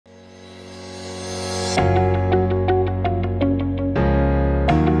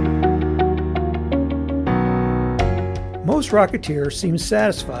Most Rocketeers seem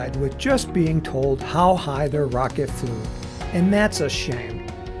satisfied with just being told how high their rocket flew, and that's a shame.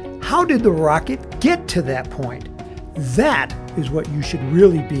 How did the rocket get to that point? That is what you should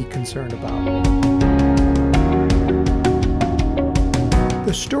really be concerned about.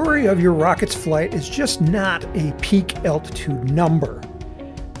 The story of your rocket's flight is just not a peak altitude number.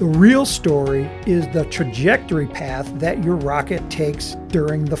 The real story is the trajectory path that your rocket takes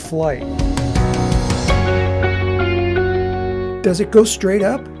during the flight. Does it go straight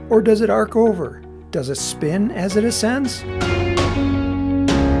up or does it arc over? Does it spin as it ascends?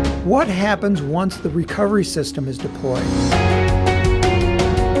 What happens once the recovery system is deployed?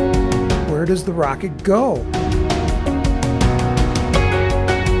 Where does the rocket go?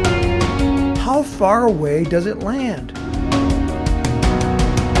 How far away does it land?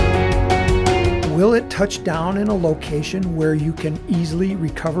 Will it touch down in a location where you can easily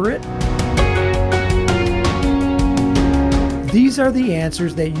recover it? These are the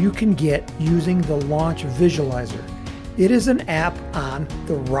answers that you can get using the Launch Visualizer. It is an app on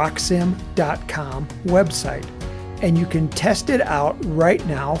the rocksim.com website, and you can test it out right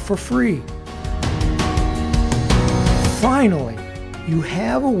now for free. Finally, you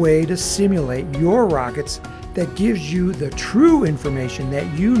have a way to simulate your rockets that gives you the true information that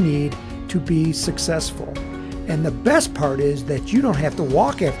you need to be successful. And the best part is that you don't have to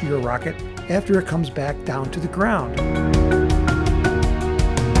walk after your rocket after it comes back down to the ground.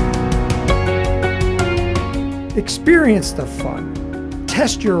 Experience the fun.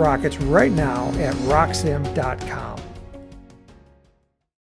 Test your rockets right now at rocksim.com.